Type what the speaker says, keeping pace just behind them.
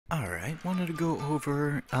Alright, wanted to go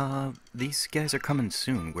over, these guys are coming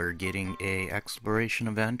soon. We're getting a exploration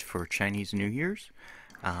event for Chinese New Year's.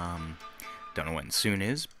 Um, don't know when soon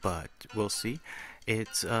is, but we'll see.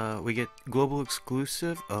 We get global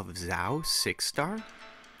exclusive of Zhao 6 star,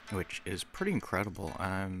 which is pretty incredible.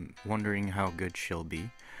 I'm wondering how good she'll be.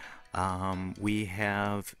 We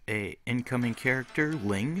have a incoming character,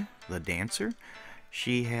 Ling, the dancer.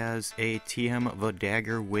 She has a TM of a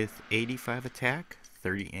dagger with 85 attack,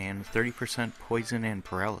 30% poison and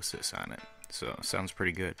paralysis on it. So sounds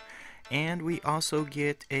pretty good. And we also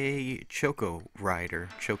get a Choco rider,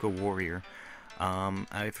 Choco warrior.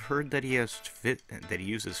 I've heard that that he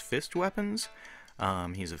uses fist weapons.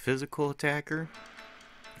 He's a physical attacker,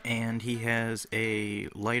 and he has a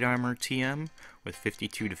light armor TM with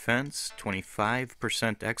 52 defense,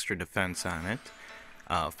 25% extra defense on it,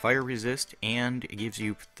 fire resist, and it gives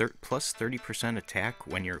you plus 30% attack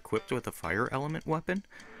when you're equipped with a fire element weapon.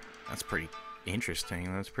 That's pretty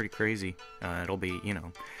interesting. That's pretty crazy. It'll be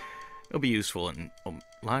useful in a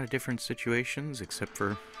lot of different situations, except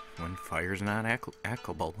for when fire's not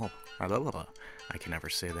applicable. I can never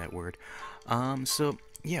say that word. So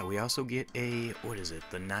yeah, we also get what is it?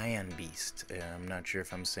 The Nyan Beast. I'm not sure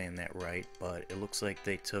if I'm saying that right, but it looks like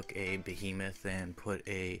they took a behemoth and put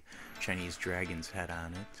a Chinese dragon's head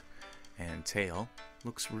on it and tail.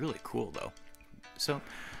 Looks really cool though. So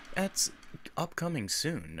that's upcoming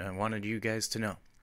soon. I wanted you guys to know.